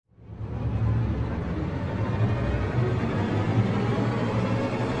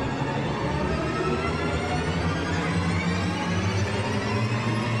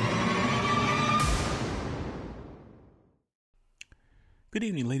Good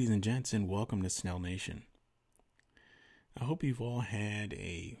evening, ladies and gents, and welcome to Snell Nation. I hope you've all had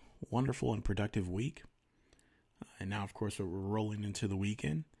a wonderful and productive week. And now, of course, we're rolling into the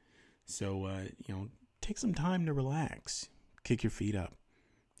weekend. So, take some time to relax, kick your feet up,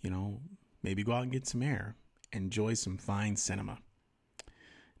 maybe go out and get some air, enjoy some fine cinema.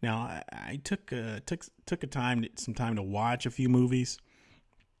 Now, I took some time to watch a few movies,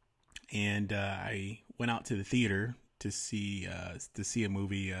 and I went out to the theater to see a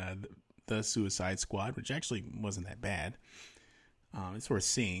movie, The Suicide Squad, which actually wasn't that bad. It's worth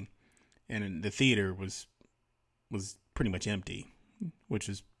seeing, and the theater was pretty much empty, which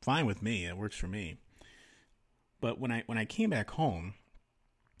is fine with me. It works for me. But when I came back home,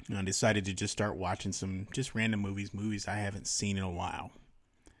 I decided to just start watching some just random movies I haven't seen in a while.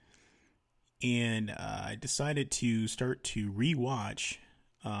 And I decided to start to rewatch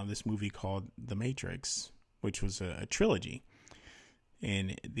this movie called The Matrix, which was a trilogy.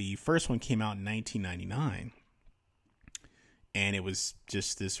 And the first one came out in 1999. And it was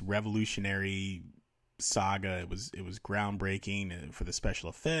just this revolutionary saga. It was groundbreaking for the special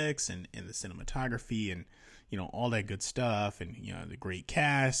effects and the cinematography and, all that good stuff. And, the great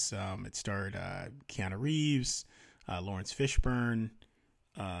cast. It starred Keanu Reeves, Lawrence Fishburne,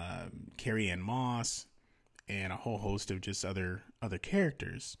 Carrie Ann Moss, and a whole host of just other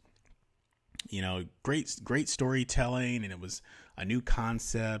characters. Great storytelling, and it was a new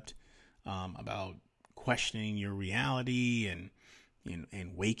concept about questioning your reality and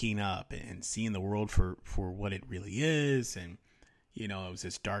waking up and seeing the world for what it really is. And it was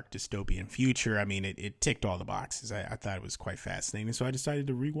this dark dystopian future. I mean, it ticked all the boxes. I thought it was quite fascinating, so I decided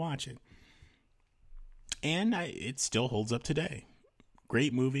to rewatch it, and it still holds up today.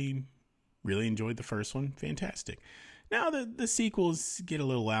 Great movie. Really enjoyed the first one. Fantastic. Now the sequels get a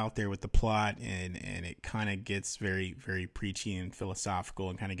little out there with the plot, and it kind of gets very, very preachy and philosophical,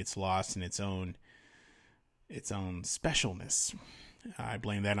 and kind of gets lost in its own specialness. I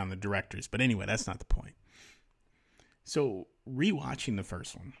blame that on the directors, but anyway, that's not the point. So rewatching the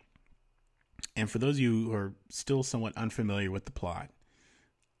first one, and for those of you who are still somewhat unfamiliar with the plot,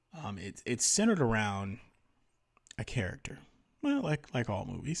 it's centered around a character. Well, like all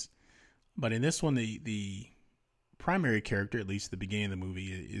movies, but in this one, the primary character, at least at the beginning of the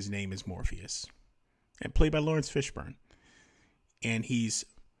movie, his name is Morpheus, and played by Lawrence Fishburne. And he's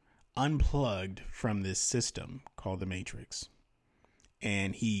unplugged from this system called the Matrix.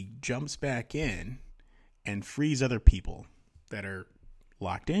 And he jumps back in and frees other people that are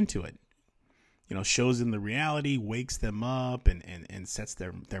locked into it. Shows them the reality, wakes them up, and sets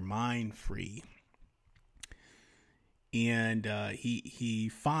their mind free. And he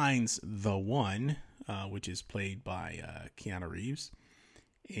finds the one, which is played by Keanu Reeves,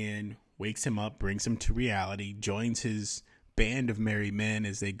 and wakes him up, brings him to reality, joins his band of merry men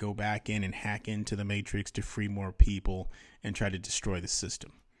as they go back in and hack into the Matrix to free more people and try to destroy the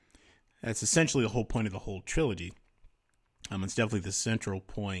system. That's essentially the whole point of the whole trilogy. It's definitely the central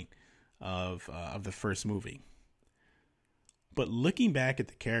point of the first movie. But looking back at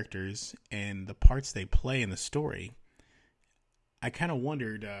the characters and the parts they play in the story, I kind of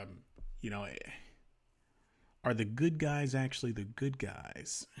wondered, are the good guys actually the good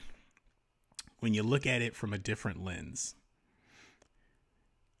guys when you look at it from a different lens?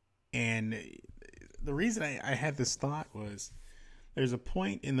 And the reason I had this thought was there's a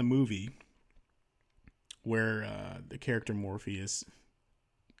point in the movie where the character Morpheus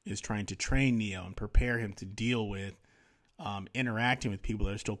is trying to train Neo and prepare him to deal with interacting with people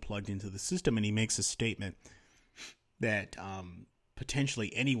that are still plugged into the system. And he makes a statement that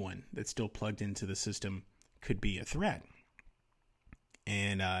potentially anyone that's still plugged into the system could be a threat.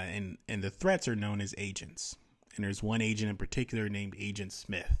 And the threats are known as agents. And there's one agent in particular named Agent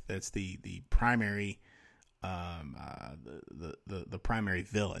Smith. That's the primary the primary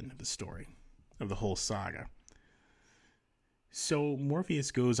villain of the story, of the whole saga. So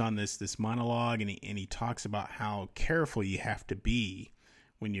Morpheus goes on this monologue, and he talks about how careful you have to be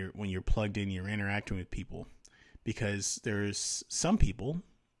when you're plugged in, you're interacting with people, because there's some people,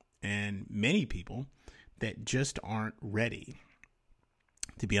 and many people, that just aren't ready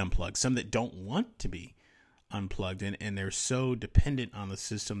to be unplugged. Some that don't want to be unplugged, and they're so dependent on the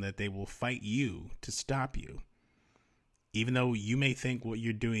system that they will fight you to stop you, even though you may think what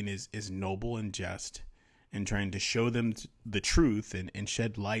you're doing is noble and just, and trying to show them the truth and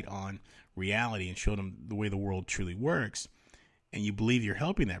shed light on reality and show them the way the world truly works, and you believe you're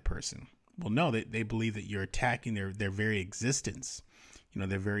helping that person. Well, no, they believe that you're attacking their very existence,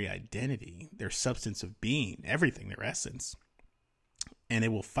 their very identity, their substance of being, everything, their essence. And they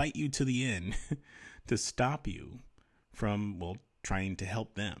will fight you to the end to stop you from, trying to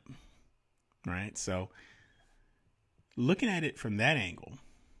help them, right? So looking at it from that angle,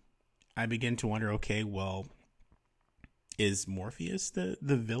 I begin to wonder, okay, well, is Morpheus the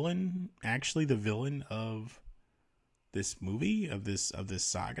villain, actually the villain of this movie, of this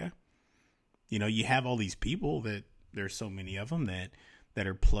saga? You know, you have all these people that there's so many of them that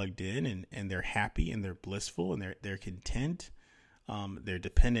are plugged in and they're happy and they're blissful and they're content. They're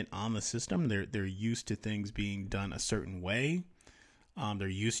dependent on the system. They're used to things being done a certain way. They're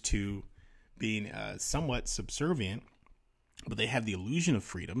used to being somewhat subservient, but they have the illusion of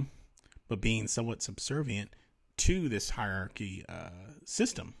freedom, but being somewhat subservient to this hierarchy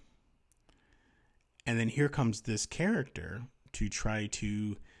system. And then here comes this character to try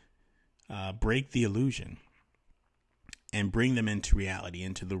to break the illusion and bring them into reality,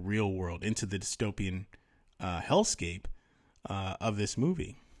 into the real world, into the dystopian hellscape of this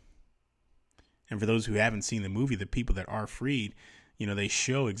movie. And for those who haven't seen the movie, the people that are freed, you know, they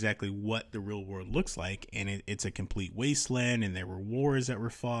show exactly what the real world looks like, and it's a complete wasteland, and there were wars that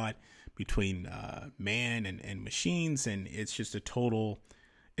were fought between man and machines, and it's just a total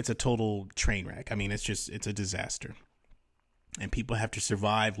train wreck. I mean, it's a disaster. And people have to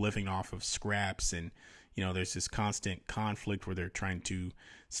survive living off of scraps, and you know, there's this constant conflict where they're trying to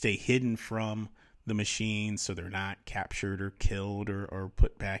stay hidden from the machines so they're not captured or killed or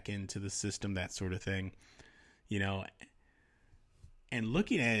put back into the system, that sort of thing. You know, and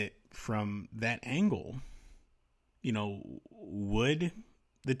looking at it from that angle, you know, would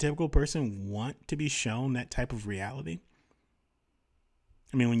the typical person want to be shown that type of reality?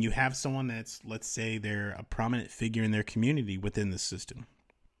 I mean, when you have someone that's, let's say they're a prominent figure in their community within the system,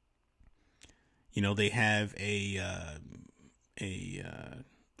 you know, they have a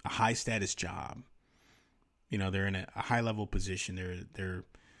high status job, you know, they're in a high level position, they're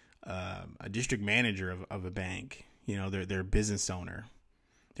a district manager of a bank, you know, they're a business owner,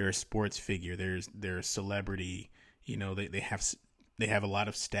 they're a sports figure, they're a celebrity, you know, they have a lot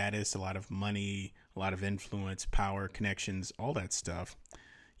of status, a lot of money, a lot of influence, power, connections, all that stuff.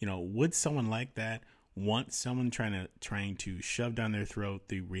 You know, would someone like that want someone trying to shove down their throat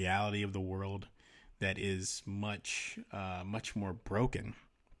the reality of the world that is much more broken?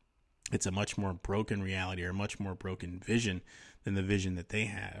 It's a much more broken reality, or a much more broken vision than the vision that they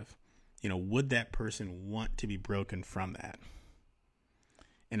have. You know, would that person want to be broken from that?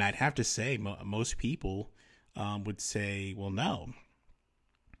 And I'd have to say most people would say, well, no.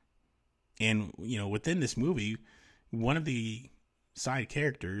 And, you know, within this movie, one of the side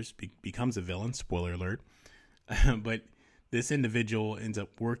characters becomes a villain, spoiler alert, but this individual ends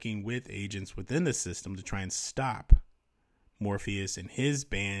up working with agents within the system to try and stop Morpheus and his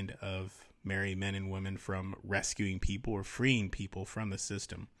band of merry men and women from rescuing people or freeing people from the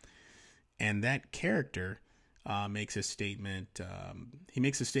system. And that character makes a statement. He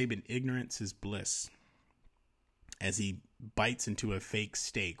makes a statement: "Ignorance is bliss," as he bites into a fake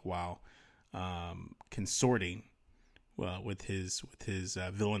steak while consorting with his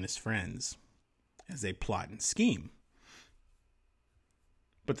villainous friends as they plot and scheme.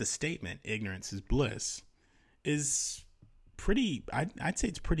 But the statement, "Ignorance is bliss," is pretty, I'd say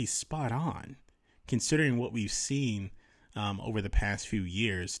it's pretty spot on, considering what we've seen over the past few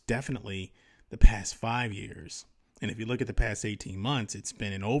years, definitely the past 5 years. And if you look at the past 18 months, it's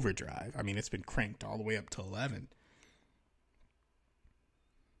been in overdrive. I mean, it's been cranked all the way up to 11,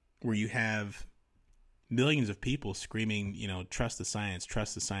 where you have millions of people screaming, you know, trust the science,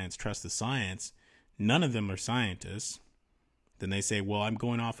 trust the science, trust the science. None of them are scientists. Then they say, well, I'm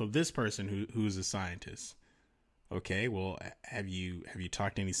going off of this person who's a scientist. Okay, well, have you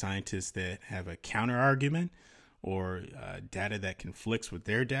talked to any scientists that have a counter argument or data that conflicts with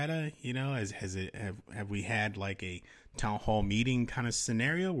their data? You know, have we had like a town hall meeting kind of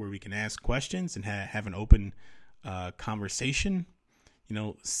scenario where we can ask questions and have an open conversation? You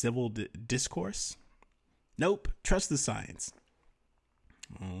know, civil discourse. Nope. Trust the science.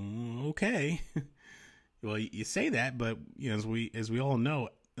 Okay. Well, you say that, but you know, as we all know,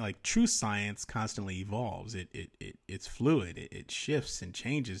 like true science constantly evolves. It's fluid. It shifts and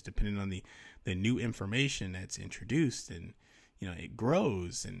changes depending on the new information that's introduced, and you know, it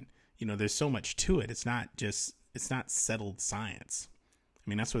grows, and you know, there's so much to it. It's not settled science. I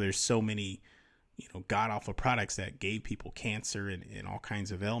mean, that's why there's so many, you know, god awful products that gave people cancer and all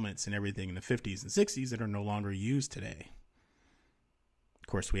kinds of ailments and everything in the 50s and 60s that are no longer used today. Of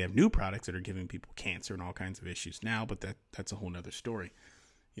course, we have new products that are giving people cancer and all kinds of issues now, but that's a whole nother story,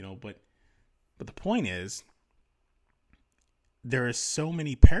 you know. But the point is, there are so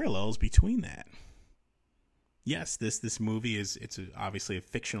many parallels between that. Yes, this movie it's obviously a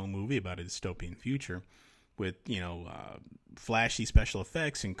fictional movie about a dystopian future, flashy special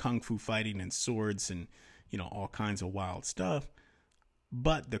effects and kung fu fighting and swords and, all kinds of wild stuff.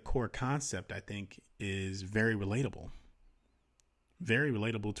 But the core concept, I think, is very relatable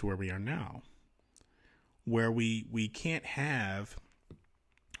to where we are now, where we can't have,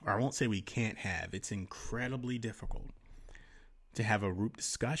 or I won't say we can't have, it's incredibly difficult to have a group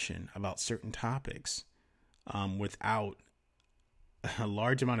discussion about certain topics without a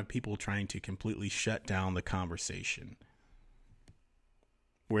large amount of people trying to completely shut down the conversation,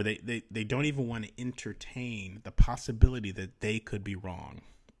 where they don't even want to entertain the possibility that they could be wrong,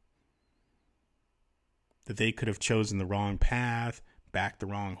 that they could have chosen the wrong path, backed the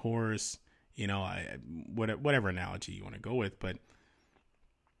wrong horse, whatever analogy you want to go with, but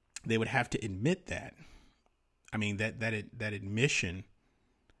they would have to admit that. I mean, that admission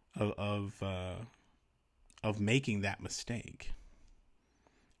of making that mistake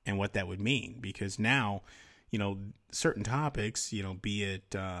and what that would mean, because now, certain topics, be it,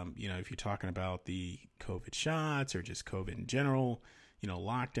 if you're talking about the COVID shots or just COVID in general,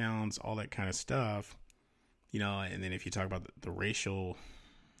 lockdowns, all that kind of stuff, and then if you talk about the racial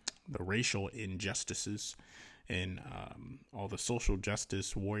injustices and all the social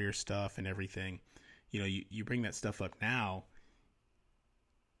justice warrior stuff and everything, you bring that stuff up now,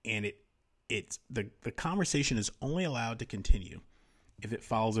 and it's the conversation is only allowed to continue if it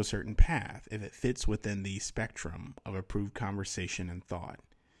follows a certain path, if it fits within the spectrum of approved conversation and thought.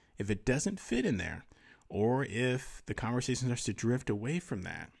 If it doesn't fit in there, or if the conversation starts to drift away from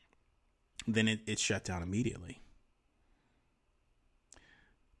that, then it's shut down immediately.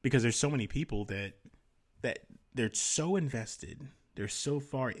 Because there's so many people that they're so invested, they're so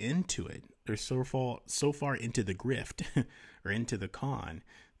far into it, they're so far into the grift or into the con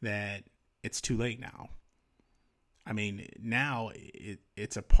that it's too late now. I mean, now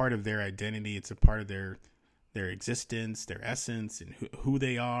it's a part of their identity. It's a part of their existence, their essence, and who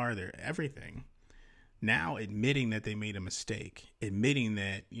they are, their everything. Now admitting that they made a mistake, admitting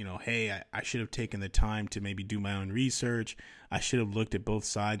that, hey, I should have taken the time to maybe do my own research. I should have looked at both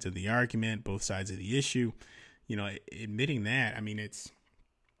sides of the argument, both sides of the issue. Admitting that, I mean,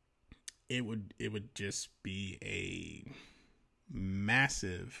 it would just be a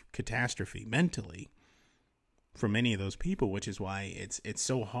massive catastrophe mentally for many of those people, which is why it's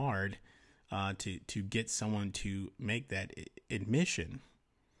so hard to get someone to make that admission.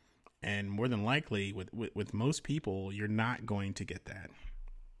 And more than likely, with most people, you're not going to get that,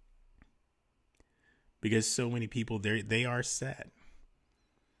 because so many people they are set.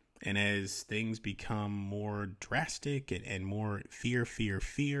 And as things become more drastic and more fear,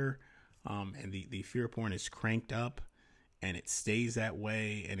 and the fear porn is cranked up, and it stays that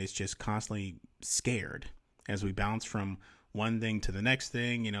way, and it's just constantly scared as we bounce from one thing to the next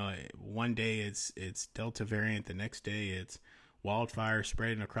thing. One day it's Delta variant, the next day it's wildfire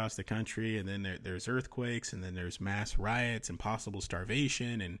spreading across the country, and then there's earthquakes, and then there's mass riots and possible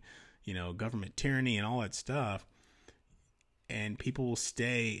starvation and, government tyranny and all that stuff. And people will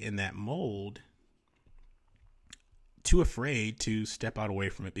stay in that mold, too afraid to step out away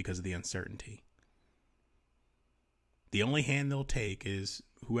from it because of the uncertainty. The only hand they'll take is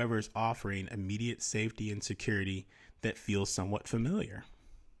whoever is offering immediate safety and security that feels somewhat familiar.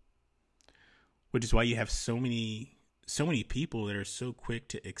 Which is why you have so many people that are so quick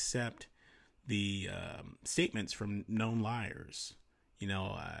to accept the statements from known liars,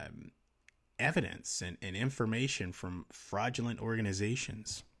 evidence and information from fraudulent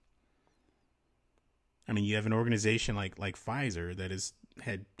organizations. I mean, you have an organization like Pfizer that has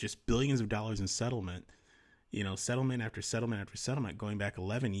had just billions of dollars in settlement, settlement after settlement after settlement going back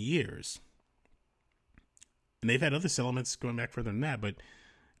 11 years. And they've had other settlements going back further than that, but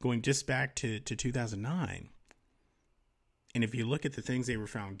going just back to 2009. And if you look at the things they were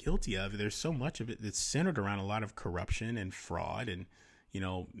found guilty of, there's so much of it that's centered around a lot of corruption and fraud and,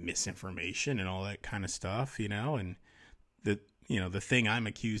 misinformation and all that kind of stuff, and the thing I'm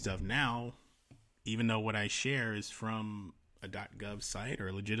accused of now, even though what I share is from a .gov site or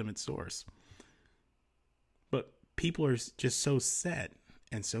a legitimate source. But people are just so set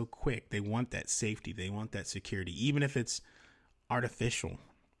and so quick. They want that safety. They want that security, even if it's artificial,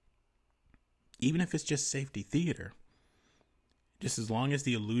 even if it's just safety theater. Just as long as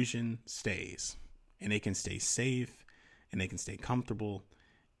the illusion stays and they can stay safe and they can stay comfortable.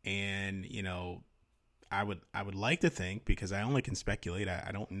 And, I would like to think, because I only can speculate,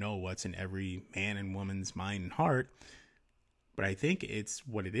 I don't know what's in every man and woman's mind and heart, but I think it's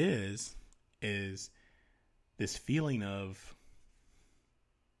what it is this feeling of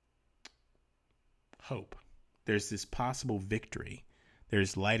hope. There's this possible victory.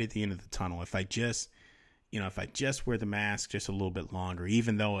 There's light at the end of the tunnel. If I just if I just wear the mask just a little bit longer,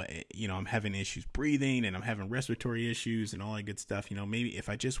 even though, I'm having issues breathing and I'm having respiratory issues and all that good stuff, maybe if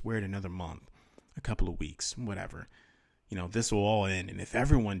I just wear it another month, a couple of weeks, whatever, this will all end. And if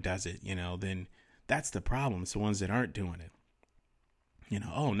everyone does it, then that's the problem. It's the ones that aren't doing it.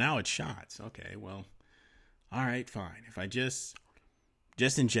 Oh, now it's shots. Okay, well, all right, fine. If I just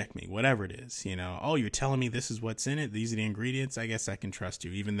inject me, whatever it is, oh, you're telling me this is what's in it. These are the ingredients. I guess I can trust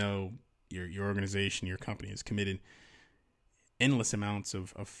you, even though your organization, your company has committed endless amounts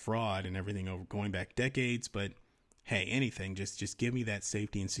of fraud and everything over going back decades. But hey, anything, just give me that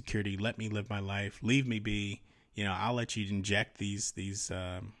safety and security. Let me live my life. Leave me be. I'll let you inject these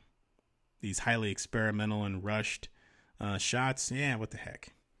highly experimental and rushed shots. Yeah, what the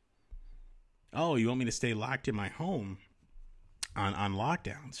heck? Oh, you want me to stay locked in my home on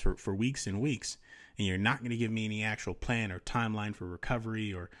lockdowns for weeks and weeks, and you're not going to give me any actual plan or timeline for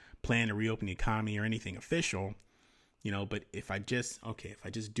recovery or plan to reopen the economy or anything official, but if I just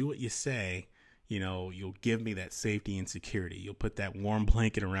do what you say, you'll give me that safety and security. You'll put that warm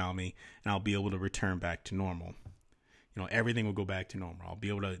blanket around me and I'll be able to return back to normal. Everything will go back to normal. I'll be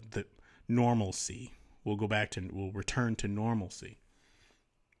able to, the normalcy will return to normalcy.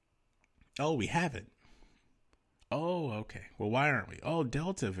 Oh, we haven't. Oh, okay. Well, why aren't we? Oh,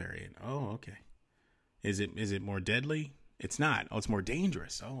 Delta variant. Oh, okay. Is it more deadly? It's not. Oh, it's more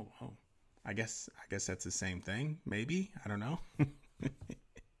dangerous. Oh. I guess that's the same thing. Maybe. I don't know.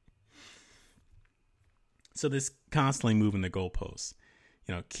 So this constantly moving the goalposts,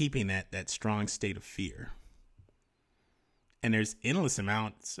 keeping that strong state of fear. And there's endless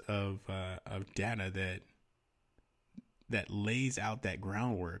amounts of data that lays out that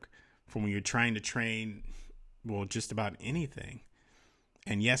groundwork for when you're trying to train, well, just about anything.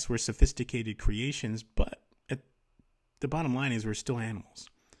 And yes, we're sophisticated creations, but the bottom line is we're still animals.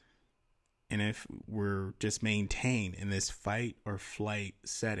 And if we're just maintained in this fight or flight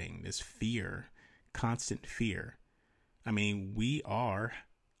setting, this fear, constant fear, we are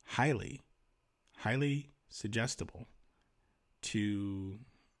highly, highly suggestible to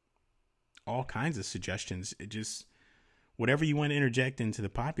all kinds of suggestions. It just, whatever you want to interject into the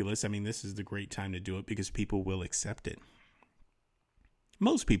populace, this is the great time to do it because people will accept it.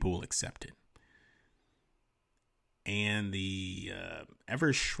 Most people will accept it. And the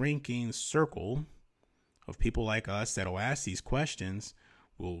ever-shrinking circle of people like us that will ask these questions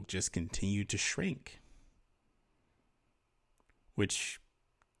will just continue to shrink. Which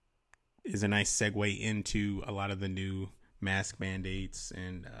is a nice segue into a lot of the new mask mandates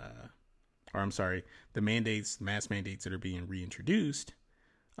and, the mask mandates that are being reintroduced.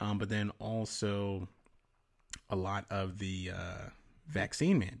 But then also a lot of the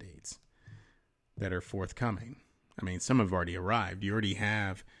vaccine mandates that are forthcoming. Some have already arrived. You already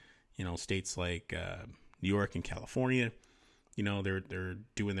have, states like New York and California. They're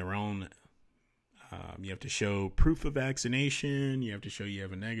doing their own. You have to show proof of vaccination. You have to show you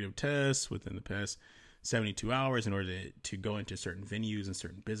have a negative test within the past 72 hours in order to go into certain venues and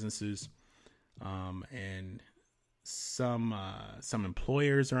certain businesses. And some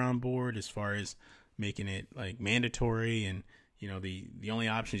employers are on board as far as making it like mandatory. And, the only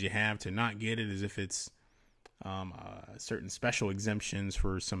options you have to not get it is if it's certain special exemptions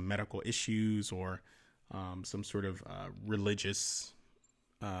for some medical issues or some sort of religious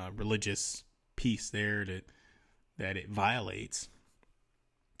piece there that it violates.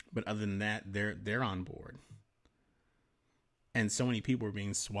 But other than that, they're on board. And so many people are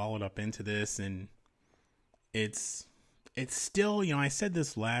being swallowed up into this, and it's still, I said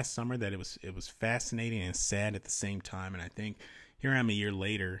this last summer that it was fascinating and sad at the same time. And I think here I am a year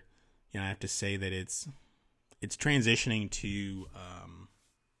later, I have to say that it's transitioning to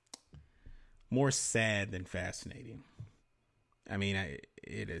more sad than fascinating.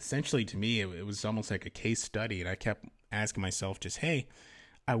 It essentially, to me, it was almost like a case study, and I kept asking myself just, hey,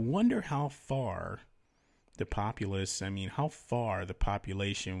 I wonder how far the populace, how far the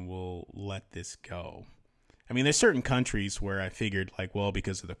population will let this go. There's certain countries where I figured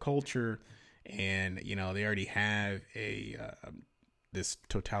because of the culture and, they already have this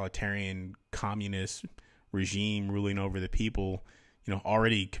totalitarian communist regime ruling over the people,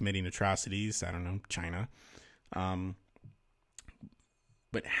 already committing atrocities. I don't know, China.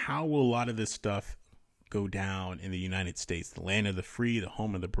 But how will a lot of this stuff go down in the United States, the land of the free, the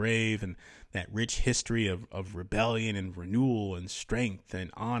home of the brave, and that rich history of rebellion and renewal and strength and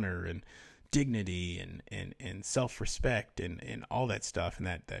honor and dignity and self-respect and all that stuff, and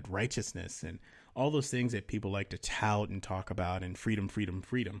that righteousness and all those things that people like to tout and talk about, and freedom.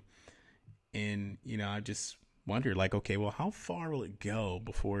 And, I just wonder, like, okay, well, how far will it go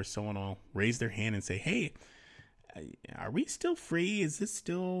before someone will raise their hand and say, hey, are we still free? Is this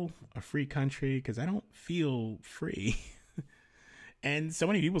still a free country? Because I don't feel free. And so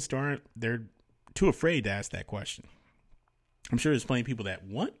many people they're too afraid to ask that question. I'm sure there's plenty of people that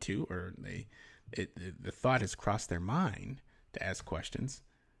want to, or the thought has crossed their mind to ask questions.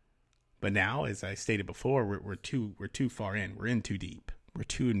 But now, as I stated before, we're too far in. We're in too deep. We're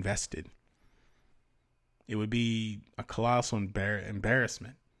too invested. It would be a colossal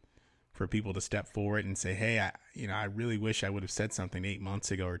embarrassment for people to step forward and say, hey, I really wish I would have said something 8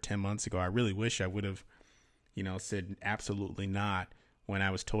 months ago or 10 months ago. I really wish I would have, said absolutely not when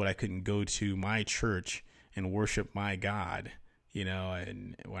I was told I couldn't go to my church and worship my God,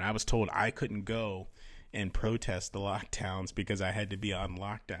 and when I was told I couldn't go and protest the lockdowns because I had to be on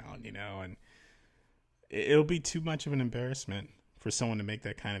lockdown, and it'll be too much of an embarrassment for someone to make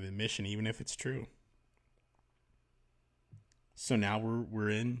that kind of admission, even if it's true. So now we're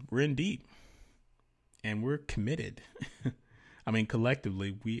in deep, and we're committed. I mean,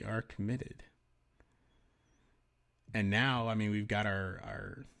 collectively, we are committed. And now, we've got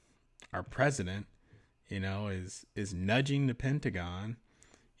our president, is nudging the Pentagon,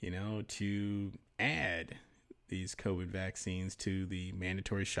 to add these COVID vaccines to the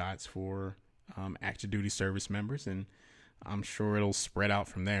mandatory shots for active duty service members. And I'm sure it'll spread out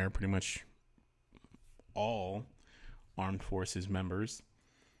from there, pretty much all armed forces members.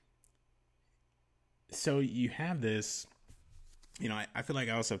 So you have this, I feel like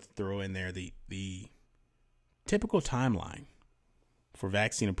I also have to throw in there the typical timeline for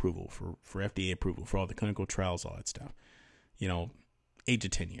vaccine approval, for FDA approval, for all the clinical trials, all that stuff. 8 to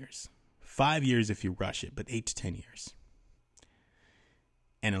 10 years. 5 years if you rush it, but 8 to 10 years.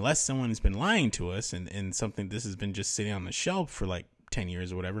 And unless someone has been lying to us and something, this has been just sitting on the shelf for like 10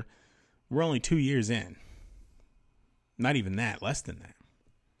 years or whatever, we're only 2 years in. Not even that, less than that.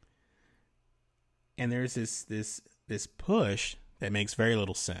 And there's this push that makes very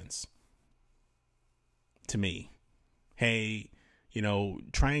little sense to me. Hey,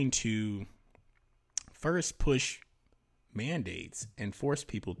 trying to first push mandates and force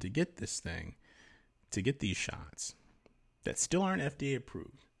people to get this thing, to get these shots that still aren't FDA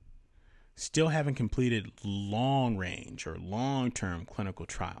approved, still haven't completed long range or long-term clinical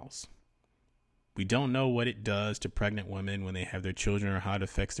trials. We don't know what it does to pregnant women when they have their children or how it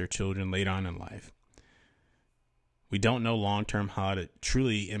affects their children later on in life. We don't know long-term how it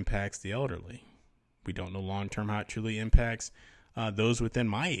truly impacts the elderly. We don't know long-term how it truly impacts those within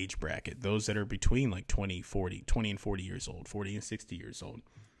my age bracket, those that are between like 20 and 40 years old, 40 and 60 years old.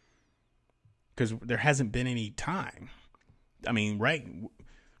 Because there hasn't been any time.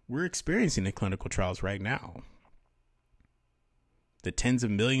 We're experiencing the clinical trials right now. The tens of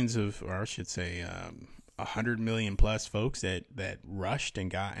millions of, or I should say, 100 million plus folks that rushed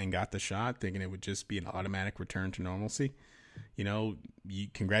and got the shot, thinking it would just be an automatic return to normalcy.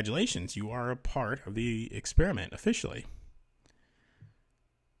 Congratulations, you are a part of the experiment officially.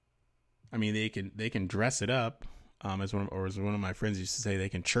 They can dress it up, as one of my friends used to say, they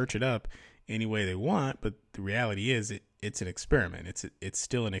can church it up any way they want, but the reality is it's an experiment. It's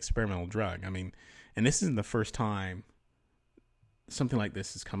still an experimental drug. And this isn't the first time something like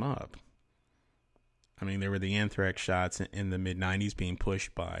this has come up. There were the anthrax shots in the mid-90s being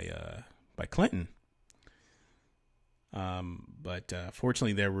pushed by Clinton. But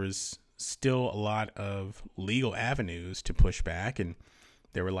fortunately, there was still a lot of legal avenues to push back, and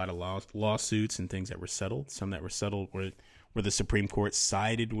there were a lot of lawsuits and things that were settled. Some that were settled where the Supreme Court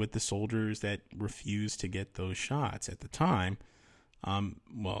sided with the soldiers that refused to get those shots at the time.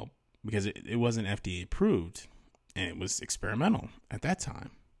 Because it wasn't FDA approved, and it was experimental at that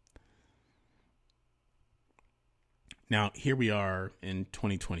time. Now, here we are in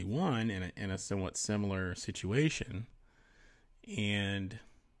 2021 in a somewhat similar situation. And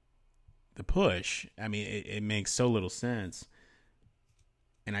the push, it makes so little sense.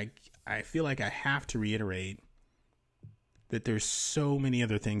 And I feel like I have to reiterate that there's so many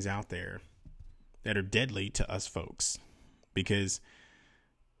other things out there that are deadly to us folks. Because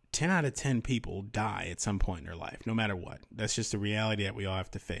 10 out of 10 people die at some point in their life, no matter what. That's just a reality that we all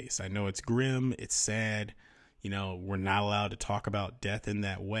have to face. I know it's grim, it's sad. We're not allowed to talk about death in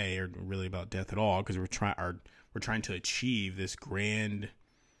that way, or really about death at all, because we're trying to achieve this grand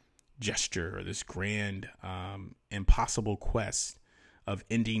gesture, or this grand impossible quest of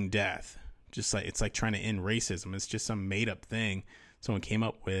ending death. Just like it's like trying to end racism. It's just some made up thing someone came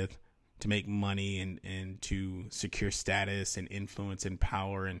up with to make money and to secure status and influence and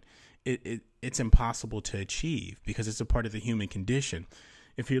power. And it's impossible to achieve because it's a part of the human condition.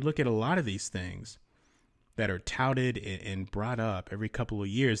 If you look at a lot of these things, that are touted and brought up every couple of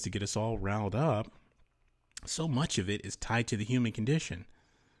years to get us all riled up, so much of it is tied to the human condition,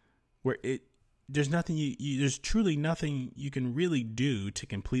 where there's nothing there's truly nothing you can really do to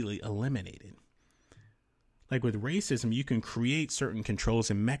completely eliminate it. Like with racism, you can create certain controls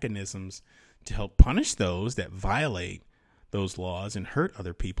and mechanisms to help punish those that violate those laws and hurt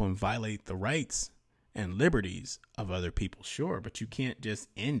other people and violate the rights and liberties of other people, sure, but you can't just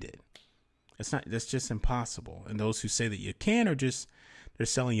end it. That's just impossible. And those who say that you can are just, they're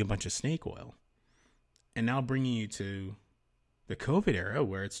selling you a bunch of snake oil. And now bringing you to the COVID era,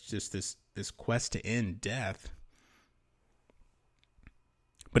 where it's just this quest to end death.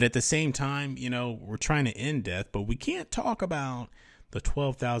 But at the same time, we're trying to end death, but we can't talk about the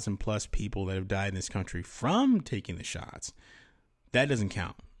 12,000 plus people that have died in this country from taking the shots. That doesn't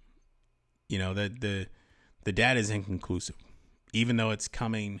count. The data is inconclusive, even though it's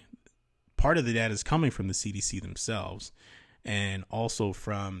coming. Part of the data is coming from the CDC themselves, and also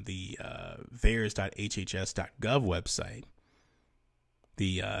from the VAERS.hhs.gov website,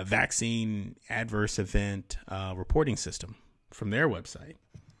 the vaccine adverse event reporting system from their website.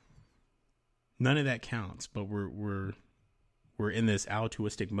 None of that counts, but we're in this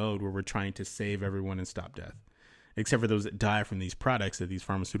altruistic mode where we're trying to save everyone and stop death, except for those that die from these products that these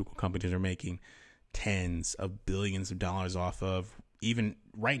pharmaceutical companies are making tens of billions of dollars off of, even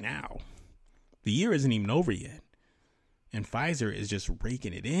right now. The year isn't even over yet, and Pfizer is just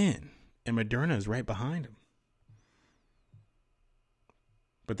raking it in, and Moderna is right behind them.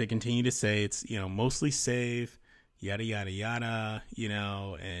 But they continue to say it's, mostly safe, yada, yada, yada,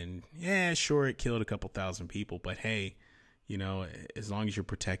 and yeah, sure, it killed a couple thousand people, but hey, as long as you're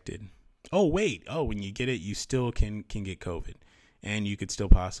protected. Oh, wait. Oh, when you get it, you still can get COVID, and you could still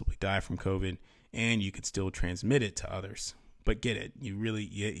possibly die from COVID, and you could still transmit it to others. But get it.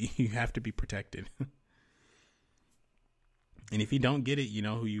 You have to be protected. And if you don't get it, you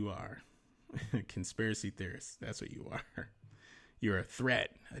know who you are. Conspiracy theorists. That's what you are. You're a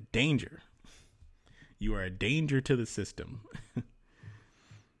threat, a danger. You are a danger to the system.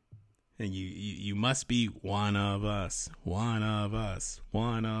 And you must be one of us. One of us.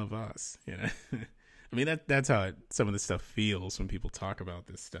 One of us. I mean, that's how some of this stuff feels when people talk about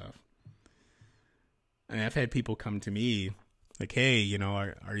this stuff. And I've had people come to me like, hey,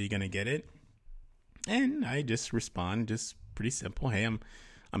 are you going to get it? And I just respond, just pretty simple. Hey, I'm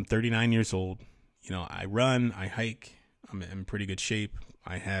 39 years old. I run, I hike. I'm in pretty good shape.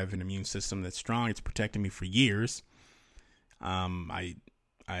 I have an immune system that's strong. It's protected me for years. I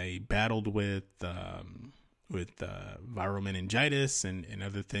battled with viral meningitis and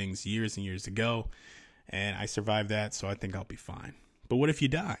other things years and years ago, and I survived that, so I think I'll be fine. But what if you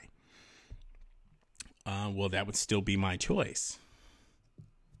die? Well, that would still be my choice.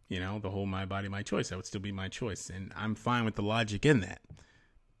 The whole my body, my choice. That would still be my choice. And I'm fine with the logic in that,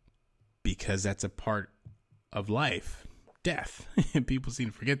 because that's a part of life, death. And people seem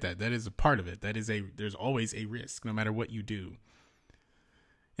to forget that. That is a part of it. There's always a risk, no matter what you do.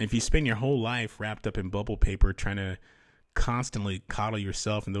 And if you spend your whole life wrapped up in bubble paper, trying to constantly coddle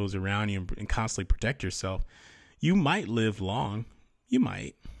yourself and those around you and constantly protect yourself, you might live long. You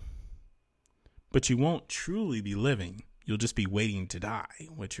might. But you won't truly be living. You'll just be waiting to die,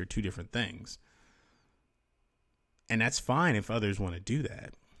 which are two different things. And that's fine if others want to do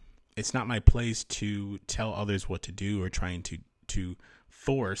that. It's not my place to tell others what to do or trying to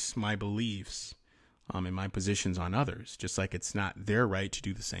force my beliefs and my positions on others, just like it's not their right to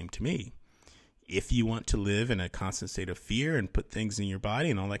do the same to me. If you want to live in a constant state of fear and put things in your body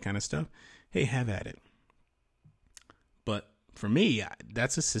and all that kind of stuff, hey, have at it. But for me,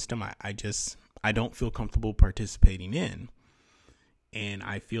 that's a system I don't feel comfortable participating in. And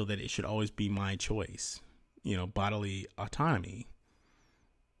I feel that it should always be my choice, bodily autonomy.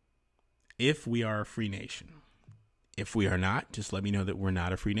 If we are a free nation. If we are not, just let me know that we're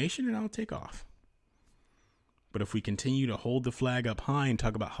not a free nation and I'll take off. But if we continue to hold the flag up high and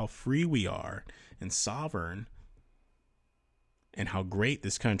talk about how free we are and sovereign and how great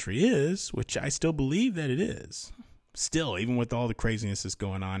this country is, which I still believe that it is, still, even with all the craziness that's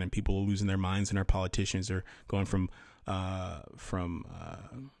going on and people losing their minds and our politicians are going from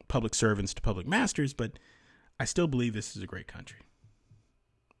public servants to public masters, but I still believe this is a great country.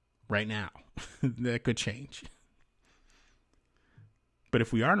 Right now. That could change. But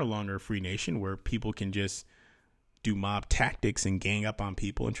if we are no longer a free nation where people can just do mob tactics and gang up on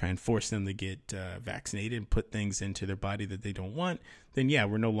people and try and force them to get vaccinated and put things into their body that they don't want, then yeah,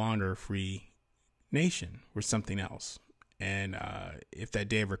 we're no longer a free nation. We're something else. And if that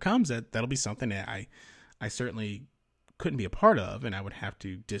day ever comes, that'll be something that I certainly couldn't be a part of, and I would have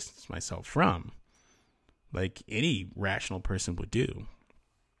to distance myself from. like any rational person would do.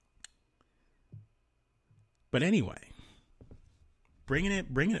 But anyway, bringing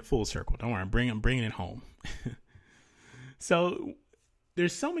it full circle. Don't worry, I'm bringing it home. So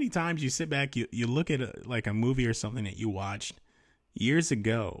there's so many times you sit back, you look at like a movie or something that you watched years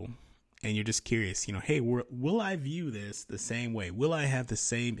ago, and you're just curious, hey, will I view this the same way? Will I have the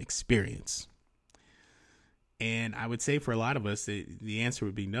same experience? And I would say for a lot of us, the answer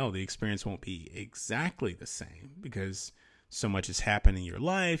would be no. The experience won't be exactly the same because so much has happened in your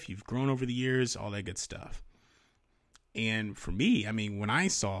life. You've grown over the years, all that good stuff. And for me, I mean, when I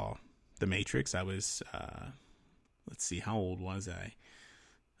saw The Matrix, I was, let's see, how old was I?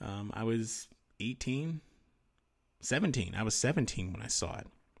 I was 17. I was 17 when I saw it.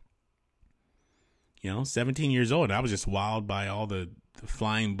 17 years old. I was just wowed by all the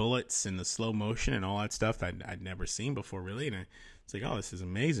flying bullets and the slow motion and all that stuff that I'd never seen before, really. And it's like, oh, this is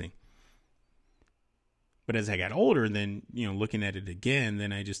amazing. But as I got older, then, looking at it again,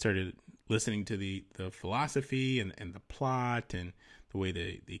 then I just started listening to the philosophy and the plot and the way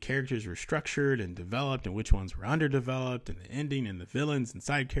the characters were structured and developed and which ones were underdeveloped and the ending and the villains and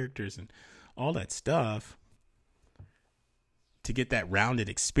side characters and all that stuff to get that rounded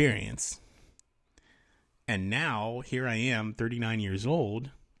experience. And now here I am, 39 years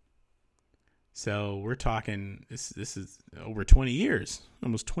old. So we're talking, this is over 20 years,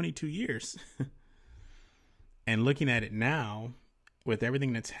 almost 22 years. And looking at it now with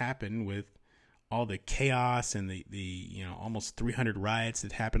everything that's happened with all the chaos and the almost 300 riots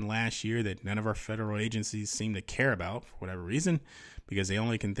that happened last year that none of our federal agencies seem to care about for whatever reason, because they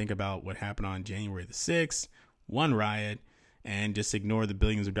only can think about what happened on January the 6th, one riot, and just ignore the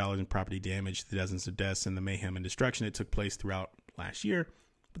billions of dollars in property damage, the dozens of deaths, and the mayhem and destruction that took place throughout last year.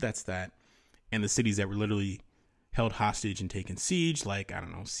 But that's that. And the cities that were literally held hostage and taken siege, like, I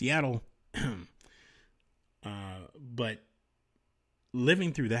don't know, Seattle. But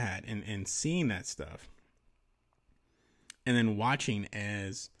living through that and seeing that stuff, and then watching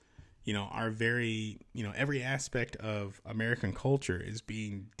as, our very, every aspect of American culture is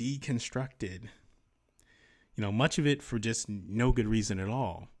being deconstructed, much of it for just no good reason at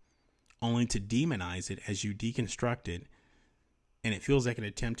all, only to demonize it as you deconstruct it. And it feels like an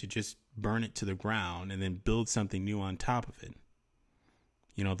attempt to just burn it to the ground and then build something new on top of it.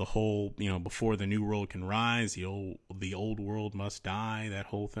 The whole, before the new world can rise, the old world must die, that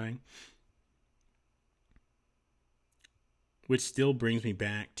whole thing. Which still brings me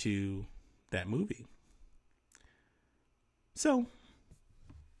back to that movie. So,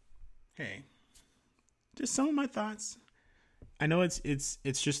 hey, just some of my thoughts. I know it's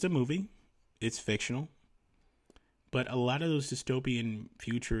just a movie. It's fictional. But a lot of those dystopian,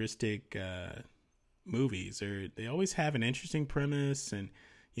 futuristic movies they always have an interesting premise, and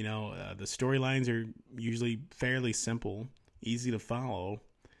the storylines are usually fairly simple, easy to follow.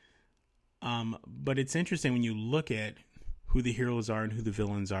 But it's interesting when you look at who the heroes are and who the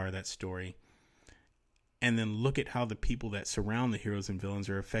villains are of that story, and then look at how the people that surround the heroes and villains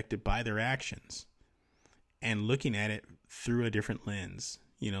are affected by their actions, and looking at it through a different lens,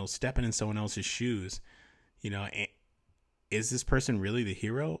 stepping in someone else's shoes, is this person really the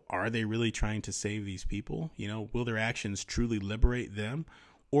hero? Are they really trying to save these people? Will their actions truly liberate them,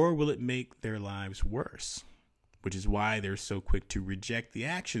 or will it make their lives worse? Which is why they're so quick to reject the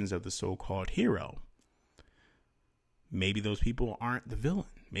actions of the so-called hero. Maybe those people aren't the villain.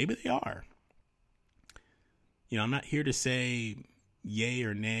 Maybe they are. I'm not here to say yay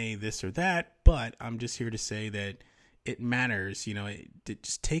or nay, this or that, but I'm just here to say that it matters, to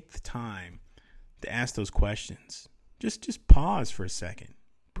just take the time to ask those questions. Just pause for a second.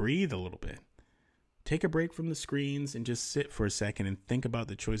 Breathe a little bit. Take a break from the screens and just sit for a second and think about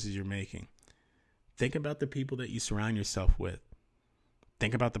the choices you're making. Think about the people that you surround yourself with.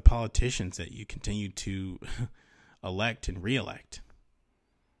 Think about the politicians that you continue to elect and re-elect.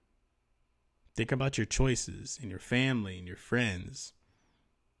 Think about your choices and your family and your friends.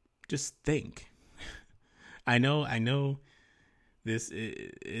 Just think. I know this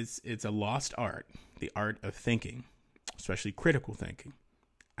it's a lost art, the art of thinking, especially critical thinking.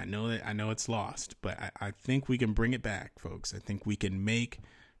 I know it's lost, but I think we can bring it back, folks. I think we can make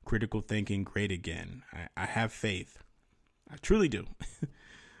critical thinking great again. I have faith. I truly do.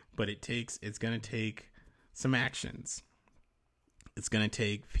 But it's going to take some actions. It's going to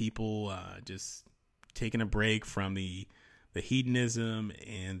take people just taking a break from the hedonism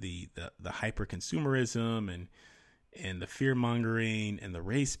and the hyper consumerism and the fear mongering and the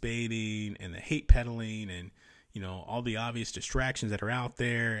race baiting and the hate peddling and all the obvious distractions that are out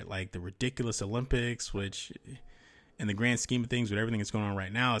there, like the ridiculous Olympics, which in the grand scheme of things with everything that's going on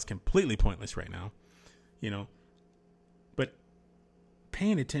right now is completely pointless right now. you know, but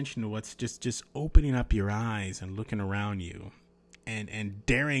paying attention to what's just opening up your eyes and looking around you and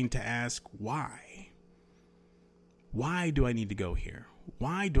daring to ask why. Why do I need to go here?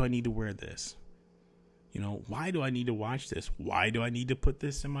 Why do I need to wear this? Why do I need to watch this? Why do I need to put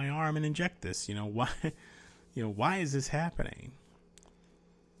this in my arm and inject this? Why is this happening?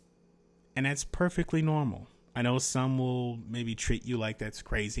 And that's perfectly normal. I know some will maybe treat you like that's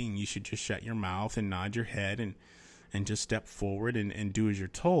crazy and you should just shut your mouth and nod your head and just step forward and do as you're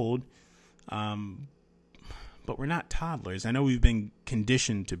told. But we're not toddlers. I know we've been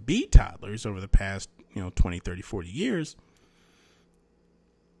conditioned to be toddlers over the past, 20, 30, 40 years.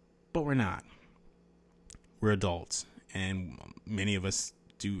 But we're not. We're adults. And many of us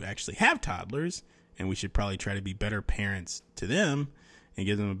do actually have toddlers. And we should probably try to be better parents to them and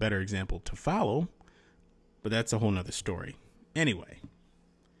give them a better example to follow. But that's a whole nother story. Anyway,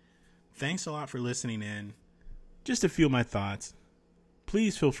 thanks a lot for listening in. Just a few of my thoughts.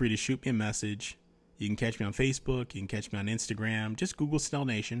 Please feel free to shoot me a message. You can catch me on Facebook. You can catch me on Instagram. Just Google Snell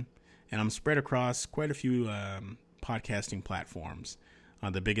Nation. And I'm spread across quite a few podcasting platforms.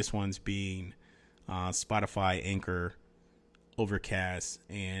 The biggest ones being Spotify, Anchor, Overcast,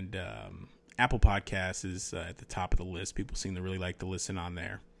 and Apple Podcasts is at the top of the list. People seem to really like to listen on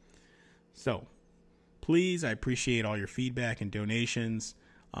there. So, please, I appreciate all your feedback and donations.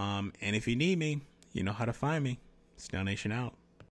 And if you need me, you know how to find me. Snell Nation out.